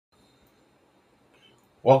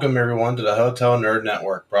Welcome, everyone, to the Hotel Nerd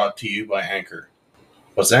Network, brought to you by Anchor.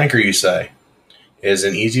 What's Anchor, you say? It is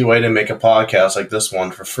an easy way to make a podcast like this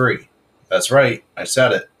one for free. That's right, I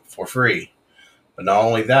said it, for free. But not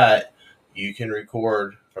only that, you can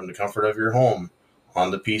record from the comfort of your home,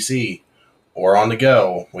 on the PC, or on the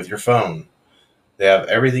go with your phone. They have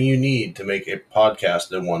everything you need to make a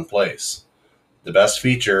podcast in one place. The best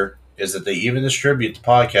feature is that they even distribute the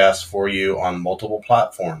podcast for you on multiple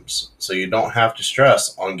platforms, so you don't have to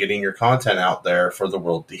stress on getting your content out there for the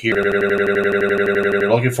world to hear. If you're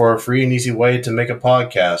looking for a free and easy way to make a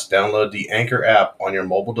podcast, download the Anchor app on your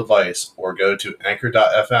mobile device or go to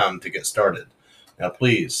anchor.fm to get started. Now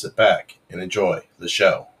please sit back and enjoy the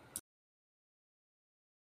show.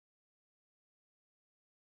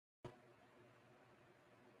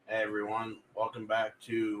 Hey everyone, welcome back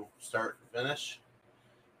to Start and Finish.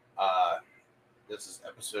 This is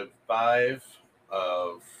episode 5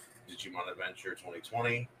 of Digimon Adventure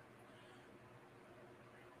 2020,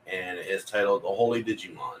 and it is titled The Holy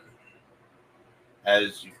Digimon.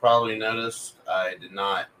 As you probably noticed, I did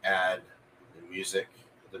not add the music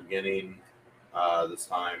at the beginning this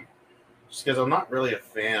time, just because I'm not really a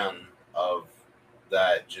fan of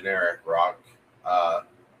that generic rock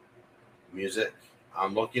music.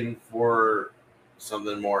 I'm looking for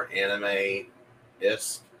something more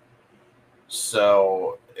anime-esque.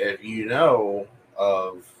 So if you know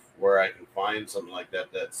of where I can find something like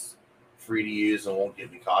that that's free to use and won't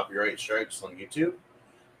get me copyright strikes on YouTube,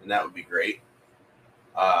 then that would be great.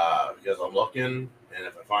 Because I'm looking, and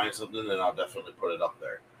if I find something, then I'll definitely put it up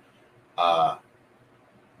there.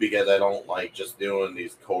 Because I don't like just doing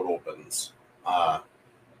these cold opens. But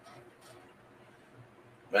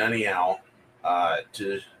anyhow,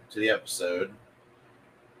 to the episode.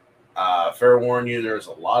 Fair warn you, there's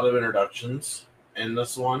a lot of introductions in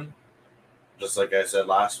this one. Just like I said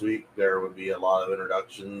last week, there would be a lot of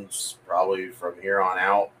introductions probably from here on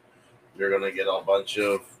out. You're going to get a bunch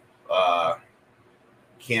of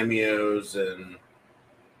cameos and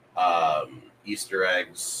Easter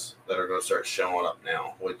eggs that are going to start showing up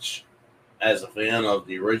now, which, as a fan of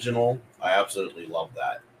the original, I absolutely love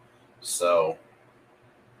that. So,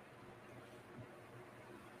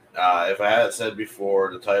 if I had said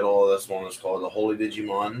before, the title of this one is called The Holy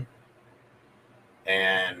Digimon.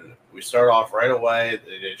 And we start off right away.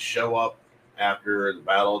 They just show up after the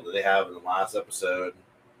battle that they have in the last episode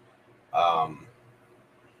at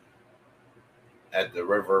the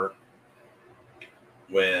river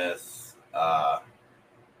with,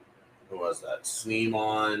 who was that?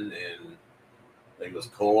 Sneemon and I think it was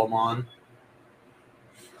Kolamon.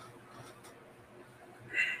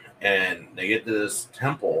 And they get to this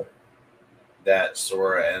temple that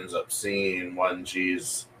Sora ends up seeing when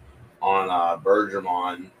she's on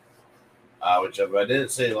Bergermon, which if I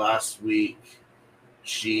didn't say last week,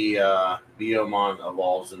 Biyomon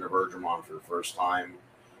evolves into Bergermon for the first time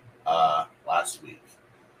last week.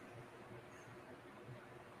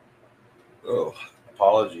 Oh,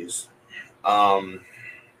 apologies.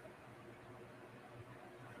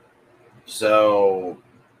 So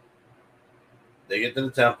they get to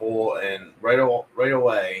the temple, and right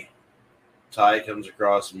away, Tai comes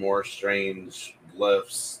across more strange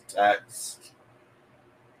glyphs, text,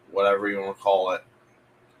 whatever you want to call it,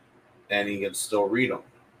 and he can still read them.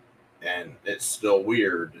 And it's still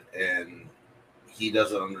weird, and he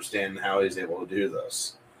doesn't understand how he's able to do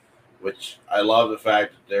this. Which I love the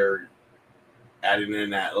fact that they're adding in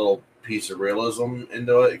that little piece of realism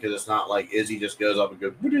into it, because it's not like Izzy just goes up and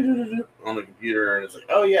goes on the computer and it's like,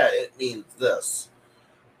 oh yeah, it means this.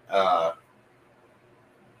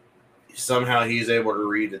 Somehow he's able to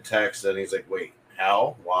read the text and he's like, wait,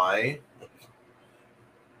 how? Why?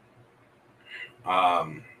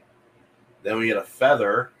 Then we get a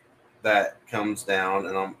feather that comes down,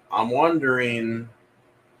 and I'm wondering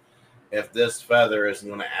if this feather is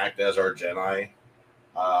going to act as our Jedi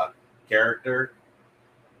character,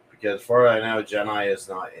 because as far as I know, Jedi is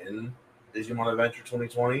not in Digimon Adventure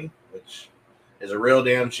 2020, which is a real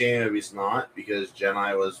damn shame if he's not, because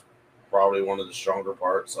Jedi was probably one of the stronger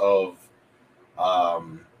parts of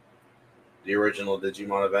the original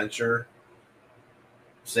Digimon Adventure.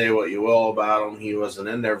 Say what you will about him, he wasn't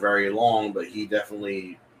in there very long, but he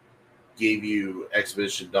definitely gave you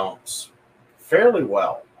exposition dumps fairly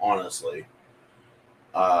well, honestly,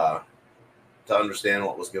 to understand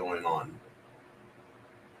what was going on.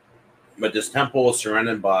 But this temple is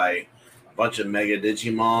surrounded by a bunch of Mega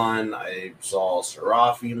Digimon. I saw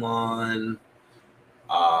Seraphimon.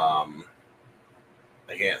 I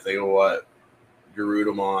can't think of what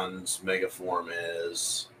Garudamon's Mega form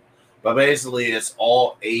is. But basically, it's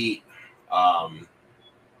all 8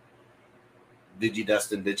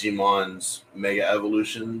 Digidestined Digimon's Mega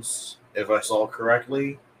Evolutions, if I saw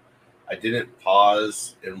correctly. I didn't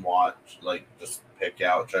pause and watch, like, just pick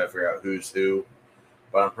out, try to figure out who's who.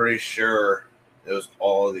 But I'm pretty sure it was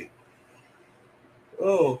all of the.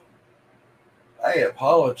 Oh, I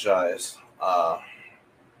apologize. I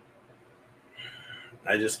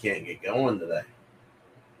just can't get going today.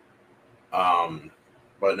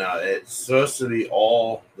 But no, it's supposed to be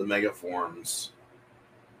all the mega forms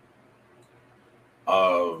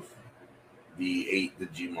of the 8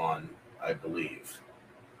 Digimon, I believe.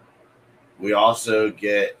 We also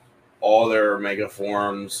get all their mega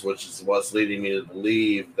forms, which is what's leading me to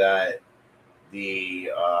believe that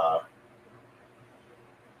the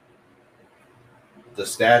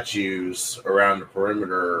statues around the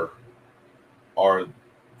perimeter are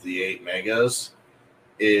the 8 megas,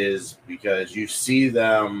 is because you see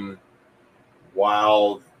them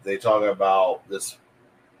while they talk about this,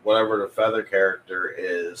 whatever the feather character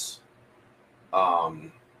is.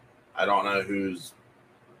 I don't know whose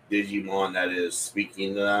Digimon that is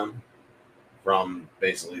speaking to them from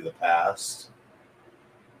basically the past.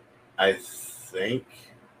 I think.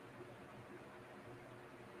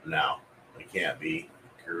 No, it can't be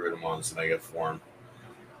Garudamon's mega form.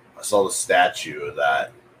 I saw the statue of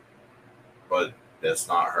that, but that's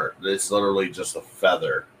not her. It's literally just a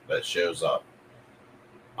feather that shows up.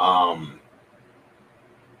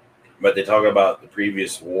 But they talk about the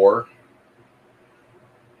previous war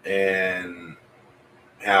and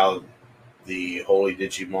how the Holy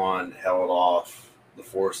Digimon held off the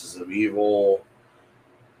forces of evil.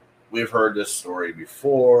 We've heard this story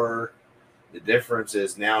before. The difference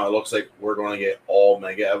is now it looks like we're going to get all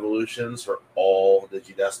Mega Evolutions for all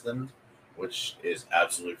Digidestined, which is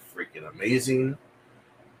absolutely freaking amazing.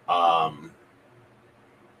 That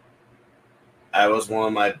was one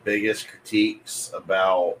of my biggest critiques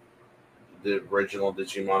about the original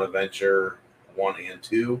Digimon Adventure 1 and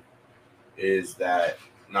 2, is that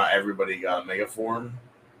not everybody got a Mega Form.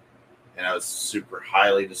 And I was super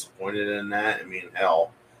highly disappointed in that. I mean,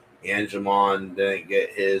 hell, Angemon didn't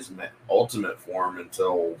get his ultimate form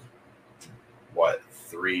until,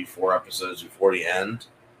 3-4 episodes before the end.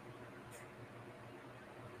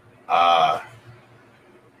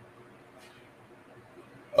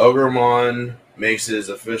 Ogremon makes his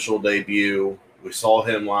official debut. We saw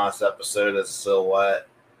him last episode as a silhouette,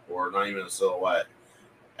 or not even a silhouette,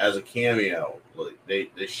 as a cameo. They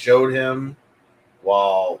showed him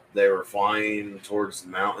while they were flying towards the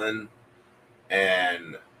mountain,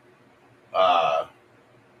 and that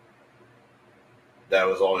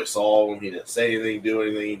was all he saw. He didn't say anything, do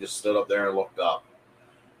anything. He just stood up there and looked up.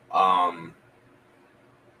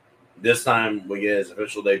 This time we get his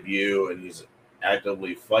official debut, and he's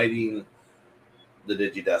actively fighting the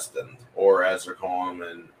Digidestined, or as they're calling them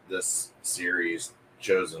in this series,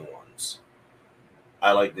 Chosen Ones.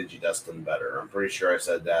 I like Digidestined better. I'm pretty sure I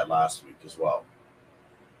said that last week as well.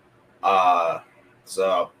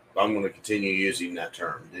 So I'm going to continue using that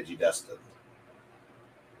term, Digidestined.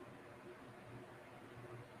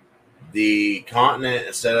 The continent,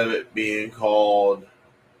 instead of it being called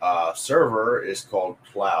server, is called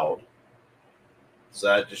Cloud. So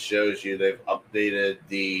that just shows you they've updated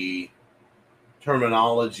the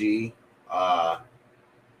terminology,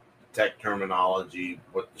 tech terminology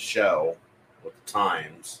with the show, with the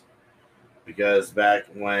times. Because back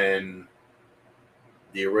when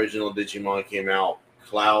the original Digimon came out,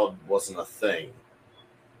 Cloud wasn't a thing.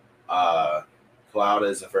 Cloud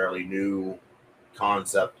is a fairly new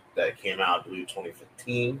concept that came out, I believe,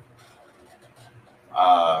 2015.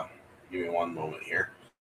 Give me one moment here.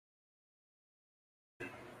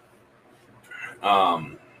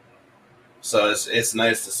 So it's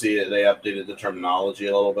nice to see that they updated the terminology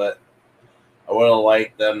a little bit. I would have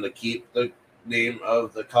liked them to keep the name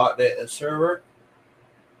of the continent server.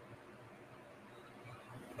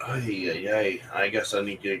 I guess I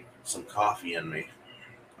need to get some coffee in me.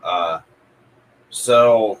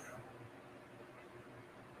 So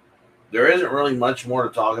there isn't really much more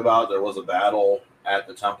to talk about. There was a battle at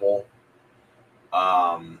the temple.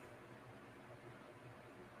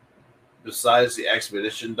 Besides the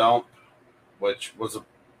expedition dump, which was a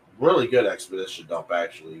really good expedition dump,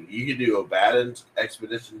 actually. You can do a bad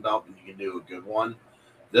expedition dump and you can do a good one.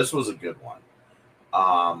 This was a good one.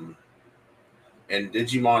 And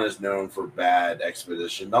Digimon is known for bad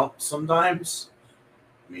expedition dumps sometimes.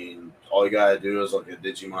 I mean, all you gotta do is look at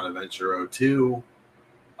Digimon Adventure 02.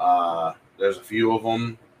 There's a few of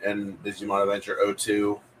them in Digimon Adventure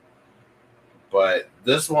 02. But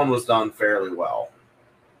this one was done fairly well,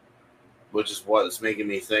 which is what is making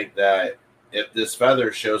me think that if this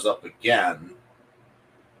feather shows up again,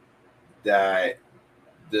 that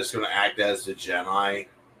this is going to act as the Jedi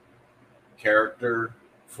character,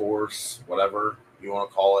 force, whatever you want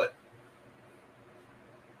to call it.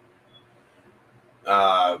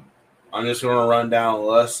 I'm just going to run down a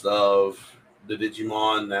list of the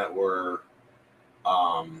Digimon that were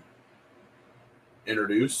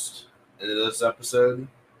introduced into this episode.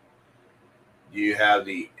 You have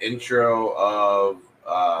the intro of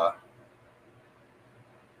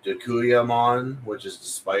Dakuyamon, which is the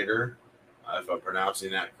spider, if I'm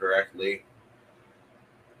pronouncing that correctly.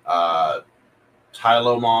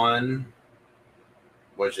 Tylomon,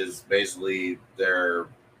 which is basically their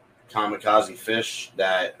kamikaze fish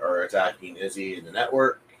that are attacking Izzy and the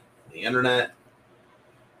network, the internet.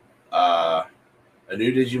 A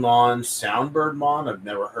new Digimon, Soundbirdmon, I've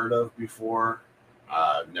never heard of before.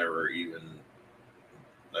 Never even,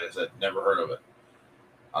 like I said, never heard of it.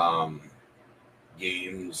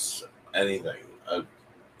 Games, anything. As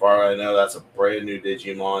far as I know, that's a brand new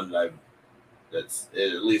Digimon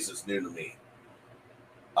at least it's new to me.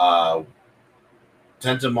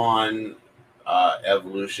 Tentamon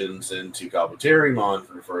evolutions into Kabuterimon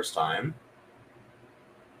for the first time.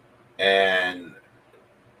 And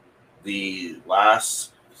the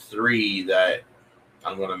last three that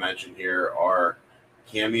I'm going to mention here are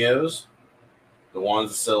cameos. The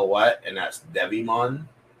one's a silhouette, and that's Devimon.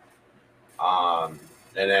 And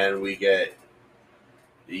then we get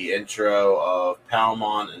the intro of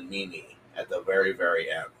Palmon and Mimi at the very,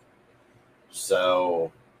 very end.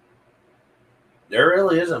 So there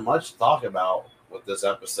really isn't much to talk about with this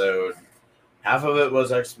episode. Half of it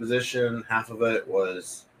was exposition, half of it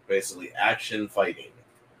was basically action fighting.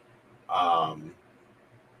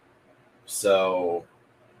 So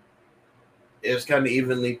it was kind of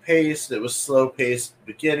evenly paced. It was slow paced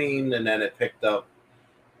beginning, and then it picked up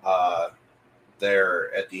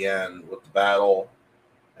there at the end with the battle,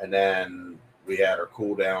 and then we had our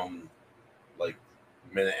cooldown like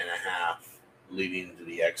minute and a half leading to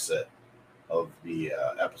the exit of the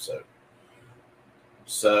episode.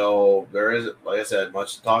 So there is, like I said,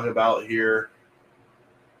 much to talk about here.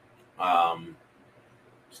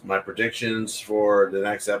 My predictions for the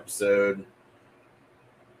next episode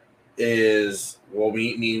is we'll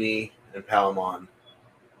meet Mimi and Palmon.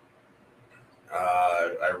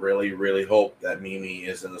 I really, really hope that Mimi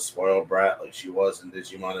isn't a spoiled brat like she was in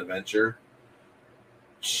Digimon Adventure.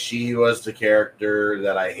 She was the character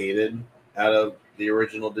that I hated out of the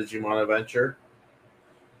original Digimon Adventure.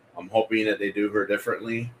 I'm hoping that they do her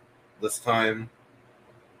differently this time.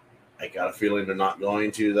 I got a feeling they're not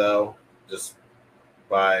going to, though. Just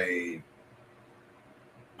by,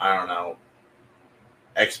 I don't know,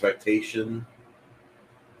 expectation.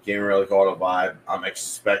 Can't really call it a vibe. I'm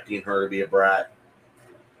expecting her to be a brat.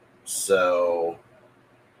 So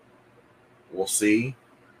we'll see.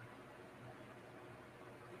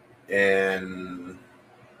 And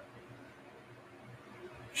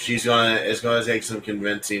it's gonna take some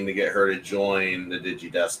convincing to get her to join the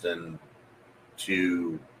DigiDestined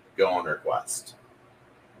to go on her quest.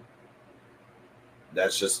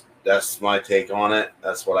 That's my take on it.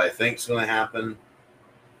 That's what I think is going to happen.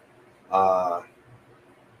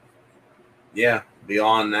 Yeah,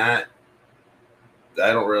 beyond that,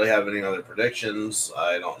 I don't really have any other predictions.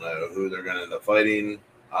 I don't know who they're going to end up fighting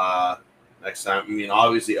next time. I mean,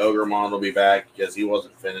 obviously, Ogremon will be back because he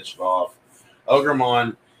wasn't finished off.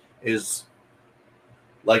 Ogremon is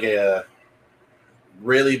like a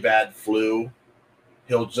really bad flu.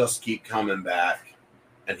 He'll just keep coming back,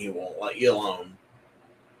 and he won't let you alone.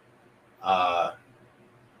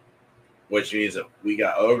 Which means that we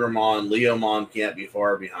got Ogremon, Leomon can't be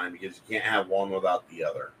far behind because you can't have one without the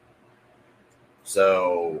other.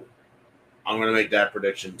 So I'm going to make that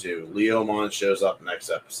prediction too. Leomon shows up next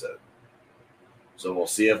episode. So we'll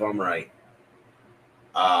see if I'm right.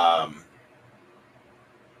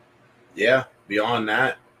 Yeah, beyond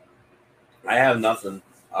that, I have nothing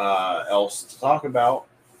else to talk about.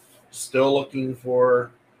 Still looking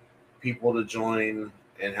for people to join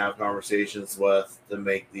and have conversations with to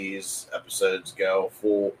make these episodes go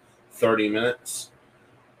full 30 minutes.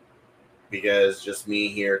 Because just me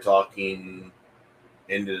here talking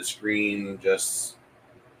into the screen,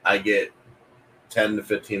 I get 10 to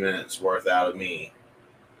 15 minutes worth out of me.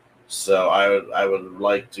 So I would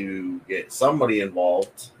like to get somebody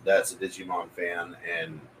involved that's a Digimon fan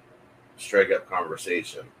and strike up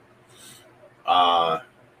conversation.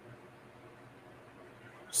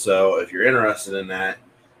 So if you're interested in that,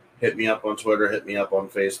 hit me up on Twitter, hit me up on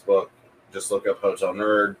Facebook. Just look up Hotel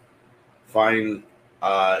Nerd. Find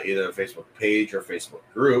either a Facebook page or Facebook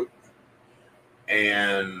group.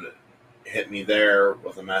 And hit me there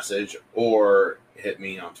with a message or hit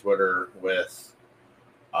me on Twitter with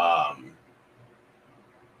a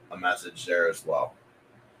message there as well.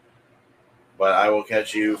 But I will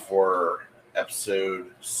catch you for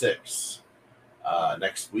episode 6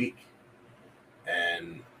 next week.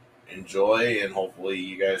 And enjoy, and hopefully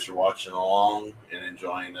you guys are watching along and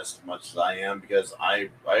enjoying this as much as I am, because I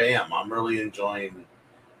am. I'm really enjoying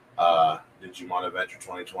Digimon Adventure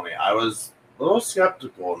 2020. I was a little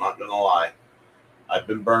skeptical, not gonna lie. I've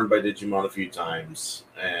been burned by Digimon a few times,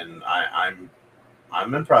 and I'm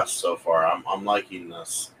impressed so far. I'm liking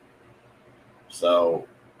this. So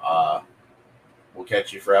we'll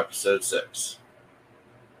catch you for episode 6.